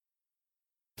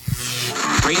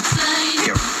No,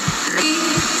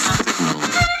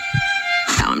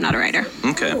 I'm not a writer.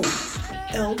 Okay. Oh,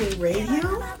 Elder Radio?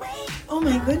 Oh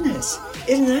my goodness,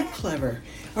 isn't that clever?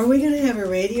 Are we going to have a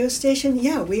radio station?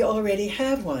 Yeah, we already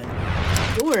have one.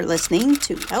 You're listening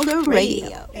to Elder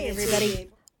Radio. Hey everybody.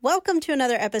 Welcome to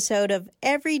another episode of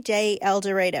Everyday El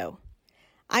Dorado.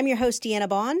 I'm your host, Deanna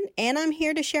Bond, and I'm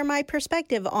here to share my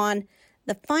perspective on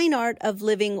the fine art of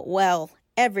living well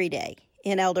every day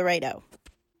in El Dorado.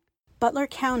 Butler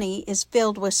County is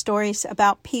filled with stories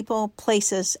about people,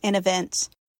 places, and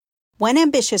events. One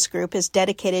ambitious group is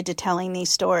dedicated to telling these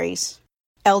stories,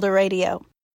 Elder Radio.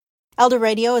 Elder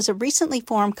Radio is a recently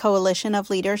formed coalition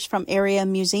of leaders from area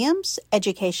museums,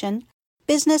 education,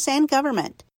 business, and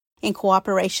government. In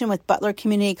cooperation with Butler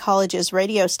Community College's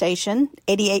radio station,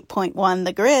 88.1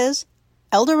 The Grizz,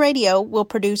 Elder Radio will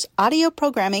produce audio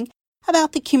programming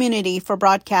about the community for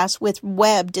broadcast with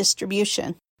web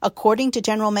distribution. According to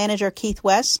General Manager Keith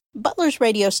West, Butler's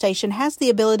radio station has the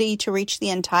ability to reach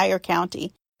the entire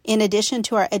county. In addition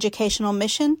to our educational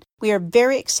mission, we are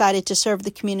very excited to serve the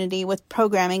community with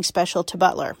programming special to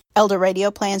Butler. Elder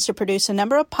Radio plans to produce a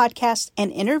number of podcasts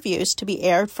and interviews to be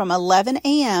aired from 11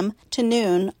 a.m. to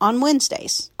noon on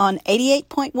Wednesdays on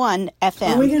 88.1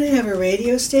 FM. Are we going to have a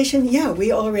radio station? Yeah,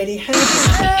 we already have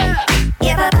one.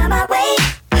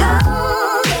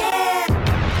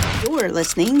 You're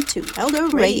listening to Elder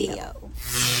Radio.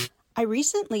 I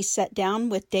recently sat down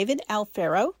with David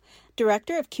Alfaro,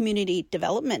 Director of Community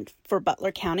Development for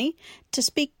Butler County, to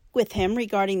speak with him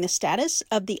regarding the status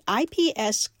of the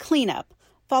IPS cleanup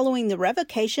following the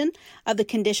revocation of the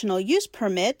conditional use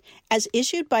permit as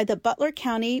issued by the Butler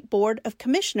County Board of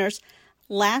Commissioners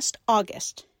last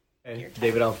August. Hey,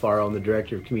 David Alfaro, I'm the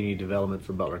Director of Community Development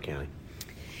for Butler County.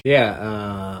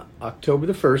 October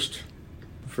the 1st,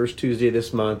 first Tuesday of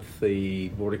this month, the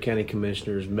Board of County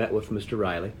Commissioners met with Mr.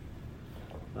 Riley,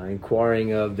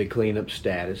 inquiring of the cleanup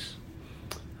status.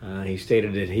 He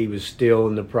stated that he was still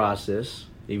in the process,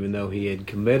 even though he had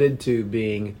committed to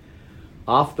being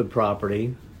off the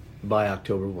property by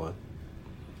October 1.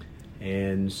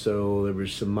 And so there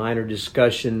was some minor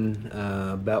discussion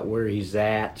about where he's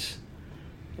at,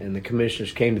 and the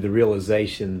commissioners came to the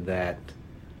realization that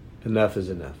enough is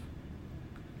enough.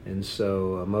 And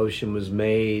so a motion was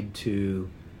made to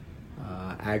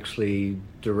actually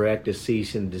direct a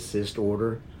cease and desist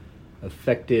order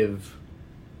effective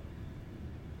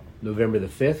November the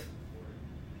 5th,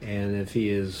 and if he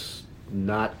is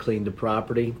not cleaned the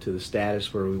property to the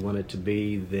status where we want it to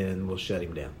be, then we'll shut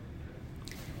him down.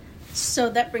 So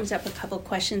that brings up a couple of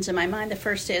questions in my mind. The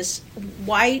first is,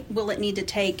 why will it need to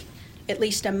take at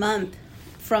least a month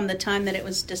from the time that it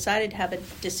was decided to have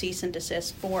a cease and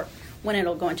desist for when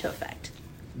it'll go into effect?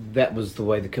 That was the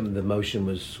way the motion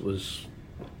was.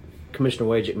 Commissioner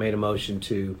Wajcik made a motion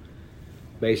to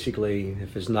basically,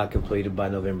 if it's not completed by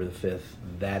November the 5th,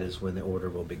 that is when the order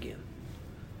will begin.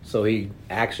 So he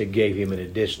actually gave him an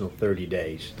additional 30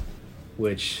 days,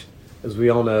 which, as we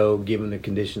all know, given the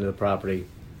condition of the property,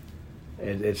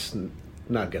 it's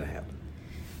not going to happen.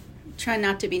 Try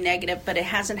not to be negative, but it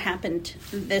hasn't happened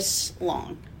this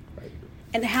long. Right.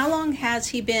 And how long has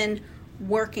he been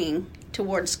working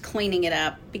towards cleaning it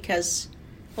up? Because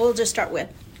we'll just start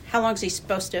with, how long is he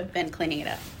supposed to have been cleaning it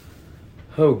up?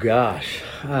 Oh gosh,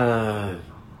 I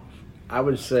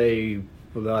would say,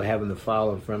 without having the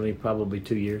file in front of me, probably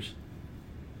 2 years.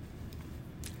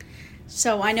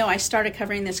 So I know I started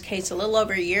covering this case a little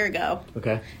over a year ago.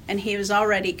 Okay. And he was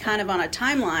already kind of on a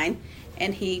timeline,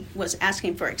 and he was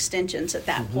asking for extensions at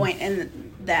that point.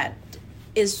 And that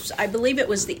is, I believe it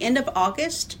was the end of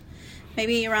August,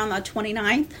 maybe around the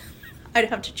 29th. I'd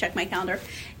have to check my calendar,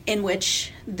 in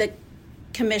which the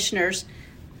commissioners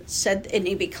said it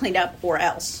needed to be cleaned up or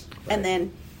else. Right. And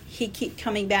then he keep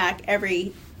coming back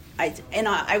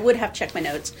I would have checked my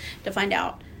notes to find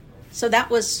out. So that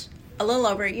was a little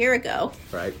over a year ago.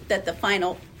 Right. That the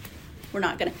final, we're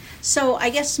not going to. So I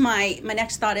guess my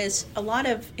next thought is, a lot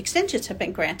of extensions have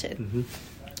been granted. Mm-hmm.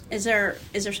 Is there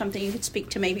something you could speak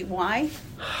to, maybe why?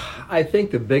 I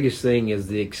think the biggest thing is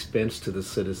the expense to the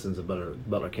citizens of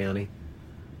Butler County.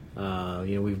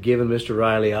 We've given Mr.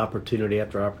 Riley opportunity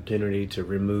after opportunity to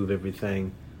remove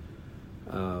everything,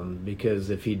 because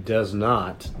if he does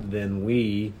not, then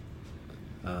we,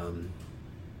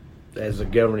 as a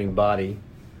governing body,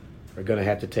 are going to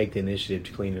have to take the initiative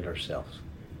to clean it ourselves.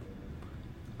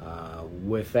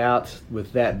 With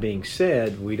that being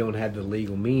said, we don't have the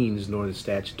legal means nor the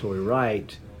statutory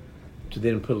right to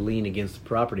then put a lien against the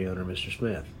property owner, Mr.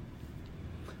 Smith.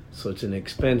 So it's an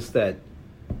expense that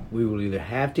we will either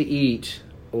have to eat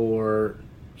or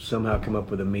somehow come up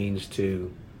with a means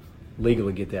to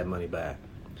legally get that money back.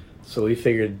 So we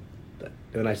figured,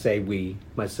 when I say we,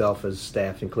 myself as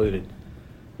staff included,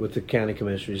 with the county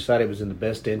commissioner, decided it was in the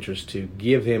best interest to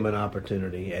give him an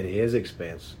opportunity at his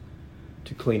expense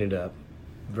to clean it up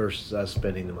versus us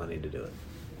spending the money to do it.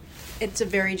 It's a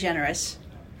very generous.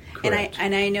 Correct.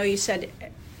 And I know you said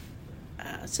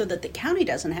so that the county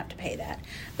doesn't have to pay that,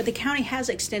 but the county has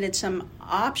extended some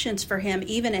options for him,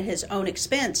 even at his own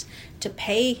expense, to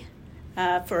pay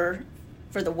for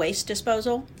the waste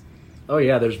disposal. Oh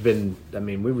yeah, there's been. I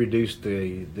mean, we reduced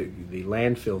the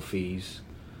landfill fees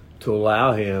to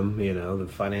allow him, the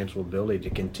financial ability to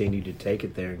continue to take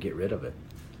it there and get rid of it.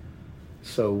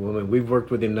 So I mean, we've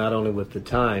worked with him not only with the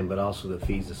time, but also the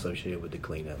fees associated with the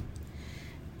cleanup.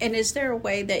 And is there a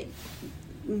way that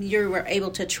you were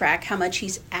able to track how much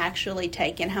he's actually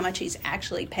taken, how much he's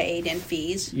actually paid in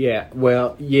fees? Yeah,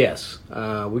 well, yes.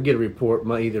 We get a report.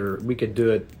 Either we could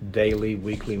do it daily,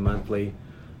 weekly, monthly,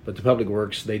 but the Public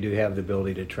Works, they do have the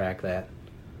ability to track that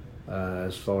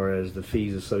as far as the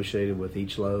fees associated with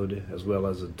each load, as well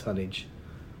as the tonnage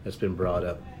that's been brought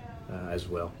up as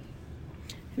well.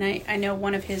 And I know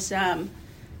one of his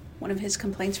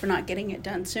complaints for not getting it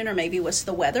done sooner maybe was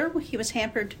the weather. He was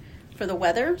hampered for the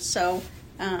weather, so.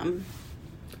 And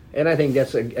I think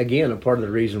that's, again, a part of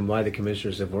the reason why the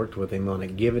commissioners have worked with him on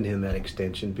it, giving him that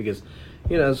extension, because,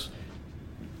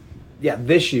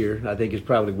 this year I think is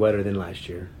probably wetter than last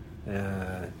year.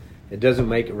 It doesn't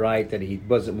make it right that he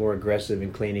wasn't more aggressive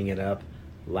in cleaning it up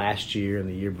last year and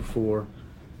the year before,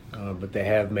 but they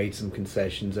have made some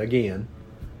concessions again,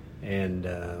 and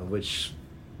which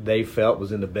they felt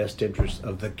was in the best interest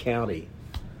of the county,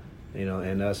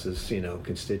 and us as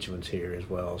constituents here as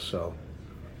well. So,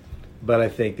 but I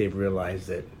think they've realized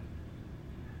that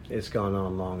it's gone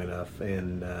on long enough,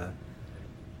 and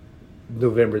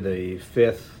November the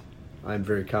 5th, I'm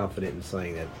very confident in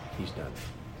saying that he's done.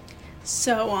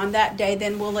 So on that day,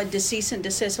 then, will a cease and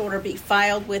desist order be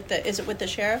filed with the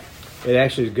sheriff? It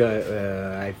actually is going.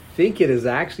 I think it has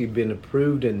actually been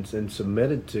approved and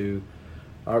submitted to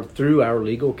through our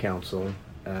legal counsel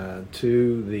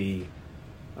to the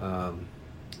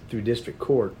through district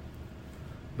court.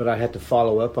 But I had to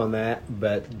follow up on that.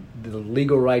 But the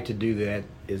legal right to do that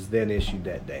is then issued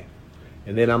that day,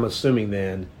 and then I'm assuming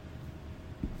then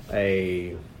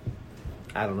I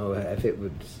don't know if it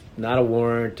was not a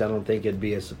warrant. I don't think it'd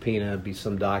be a subpoena. It'd be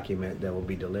some document that will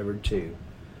be delivered to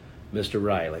Mr.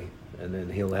 Riley, and then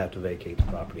he'll have to vacate the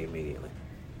property immediately.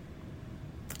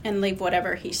 And leave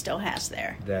whatever he still has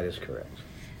there. That is correct.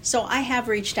 So I have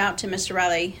reached out to Mr.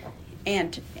 Riley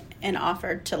and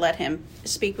offered to let him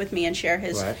speak with me and share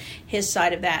his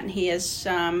side of that, and he is,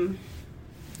 hasn't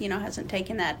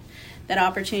taken that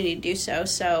opportunity to do so.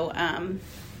 So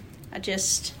I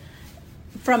just,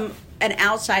 from an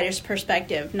outsider's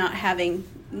perspective, not having,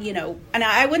 and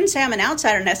I wouldn't say I'm an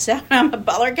outsider necessarily. I'm a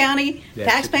Butler County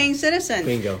tax-paying citizen.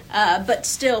 Bingo. But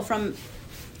still, from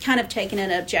kind of taking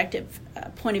an objective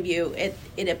point of view,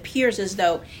 it appears as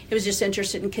though he was just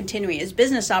interested in continuing his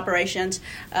business operations,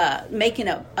 making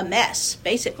a mess,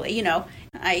 basically.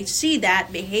 I see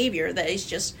that behavior, that he's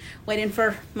just waiting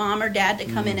for mom or dad to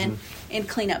come in and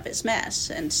clean up his mess.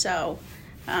 And so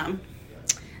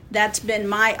that's been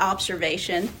my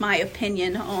observation, my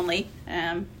opinion only,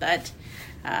 but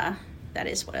that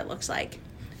is what it looks like.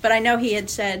 But I know he had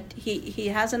said he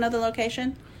has another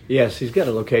location? Yes, he's got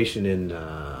a location in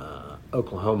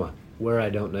Oklahoma, where I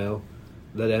don't know,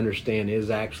 that I understand is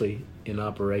actually in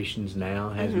operations now,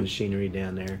 has machinery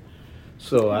down there.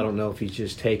 So I don't know if he's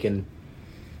just taking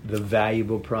the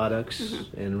valuable products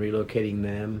and relocating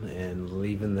them and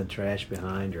leaving the trash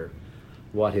behind, or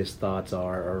what his thoughts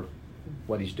are, or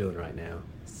what he's doing right now.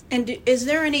 And is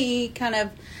there any kind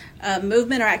of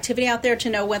movement or activity out there to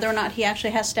know whether or not he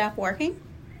actually has staff working?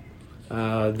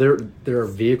 There are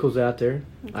vehicles out there.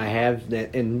 I have,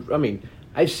 and I mean,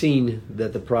 I've seen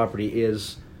that the property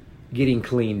is getting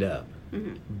cleaned up,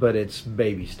 but it's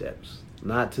baby steps,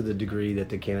 not to the degree that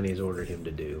the county has ordered him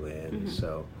to do. And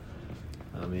so,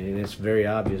 I mean, it's very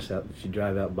obvious if you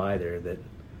drive out by there that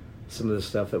some of the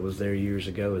stuff that was there years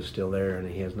ago is still there, and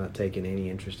he has not taken any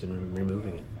interest in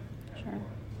removing it. Sure.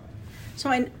 So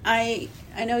I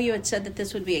know you had said that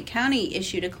this would be a county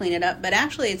issue to clean it up, but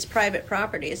actually it's private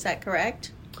property. Is that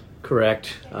correct?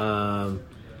 Correct.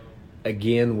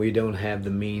 Again, we don't have the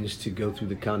means to go through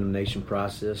the condemnation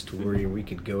process to where we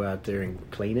could go out there and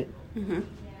clean it.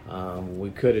 We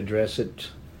could address it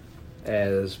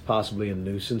as possibly a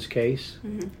nuisance case,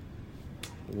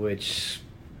 which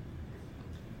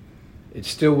it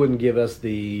still wouldn't give us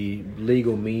the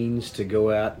legal means to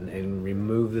go out and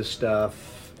remove this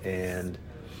stuff and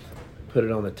put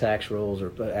it on the tax rolls or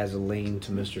put as a lien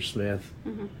to Mr. Smith.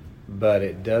 but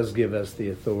it does give us the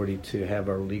authority to have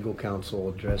our legal counsel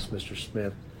address Mr.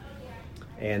 Smith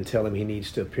and tell him he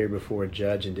needs to appear before a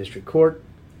judge in district court.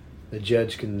 The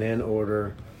judge can then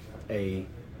order a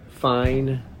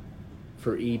fine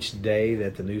for each day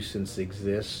that the nuisance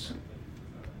exists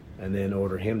and then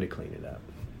order him to clean it up.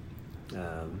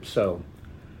 So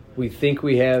we think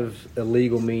we have a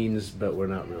legal means, but we're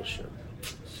not real sure.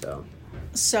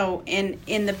 So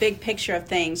in the big picture of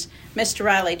things, Mr.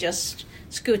 Riley just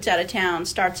scoots out of town,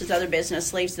 starts his other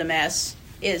business, leaves the mess,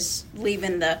 is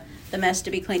leaving the mess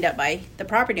to be cleaned up by the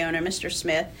property owner, Mr.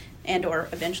 Smith, and or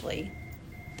eventually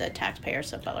the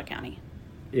taxpayers of Butler County.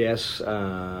 Yes,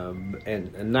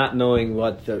 and not knowing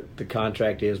what the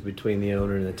contract is between the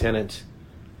owner and the tenant,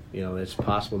 it's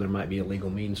possible there might be a legal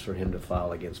means for him to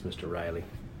file against Mr. Riley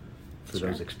for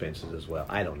those expenses as well.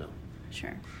 I don't know.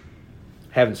 Sure.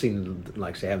 Haven't seen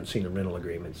the rental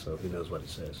agreement, so who knows what it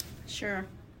says. Sure.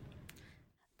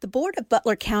 The Board of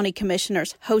Butler County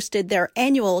Commissioners hosted their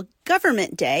annual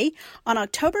Government Day on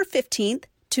October 15th,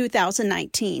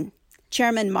 2019.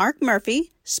 Chairman Mark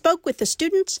Murphy spoke with the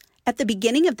students at the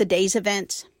beginning of the day's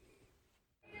event.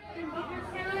 In Butler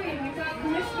County, we've got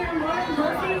Commissioner Mark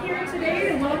Murphy here today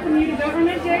to welcome you to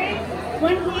Government Day.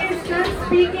 When he is done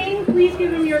speaking, please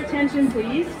give him your attention,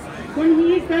 please. When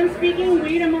he is done speaking,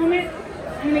 wait a moment.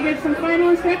 I'm going to give some final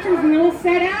instructions and then we'll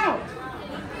set out.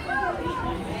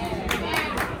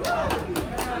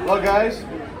 Hello guys,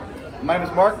 my name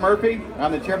is Mark Murphy.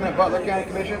 I'm the chairman of Butler County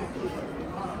Commission.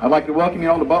 I'd like to welcome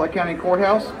you all to Butler County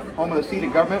Courthouse, home of the seat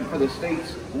of government for the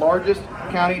state's largest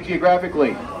county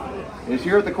geographically. It is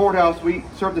here at the courthouse we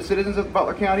serve the citizens of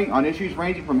Butler County on issues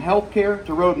ranging from health care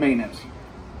to road maintenance.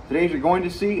 Today you're going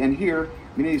to see and hear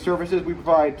many of the services we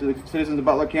provide to the citizens of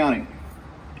Butler County.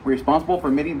 We're responsible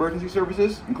for many emergency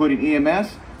services, including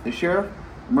EMS, the sheriff,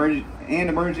 and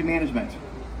emergency management.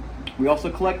 We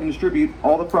also collect and distribute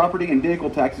all the property and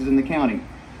vehicle taxes in the county.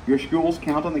 Your schools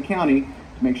count on the county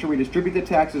to make sure we distribute the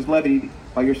taxes levied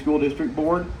by your school district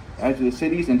board as to the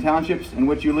cities and townships in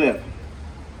which you live.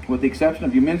 With the exception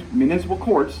of municipal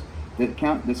courts that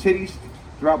count the cities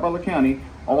throughout Butler County,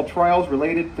 all trials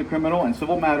related to criminal and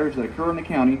civil matters that occur in the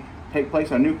county take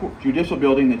place at a new judicial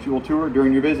building that you will tour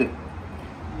during your visit.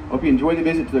 Hope you enjoy the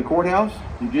visit to the courthouse,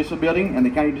 the judicial building, and the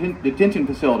county detention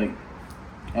facility.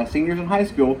 As seniors in high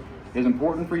school, it is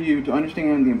important for you to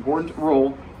understand the important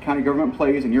role county government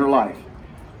plays in your life.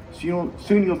 Soon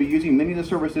you'll be using many of the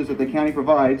services that the county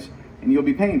provides, and you'll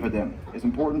be paying for them. It's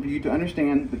important for you to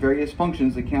understand the various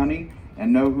functions of the county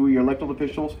and know who your elected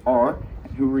officials are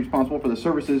and who are responsible for the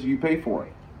services you pay for.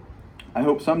 I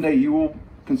hope someday you will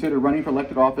consider running for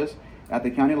elected office at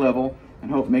the county level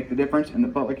and hope to make the difference in the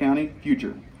Butler County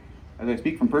future. As I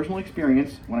speak from personal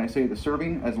experience, when I say that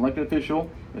serving as an elected official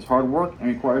is hard work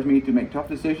and requires me to make tough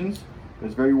decisions, it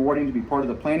is very rewarding to be part of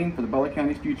the planning for the Butler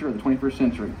County's future of the 21st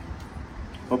century.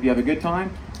 Hope you have a good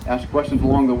time. Ask questions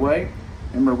along the way.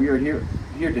 Remember, we are here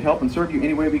to help and serve you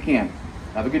any way we can.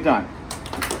 Have a good time.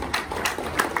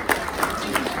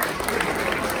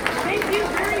 Thank you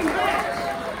very much.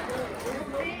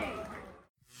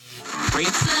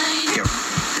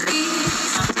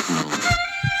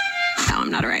 No, I'm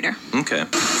not a writer. Okay.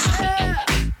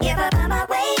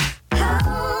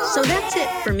 So that's it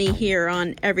for me here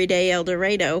on Everyday El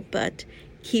Dorado, but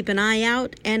keep an eye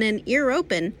out and an ear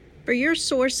open for your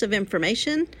source of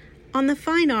information on the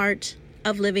fine art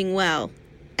of living well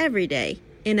every day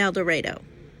in El Dorado.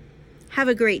 Have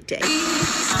a great day. No,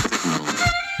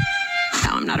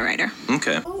 I'm not a writer.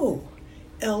 Okay. Oh,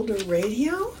 Elder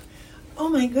Radio? Oh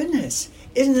my goodness,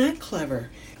 isn't that clever?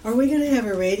 Are we going to have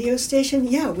a radio station?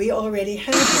 Yeah, we already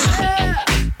have one.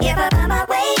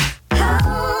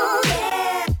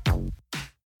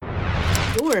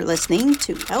 You're listening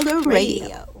to Elder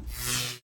Radio.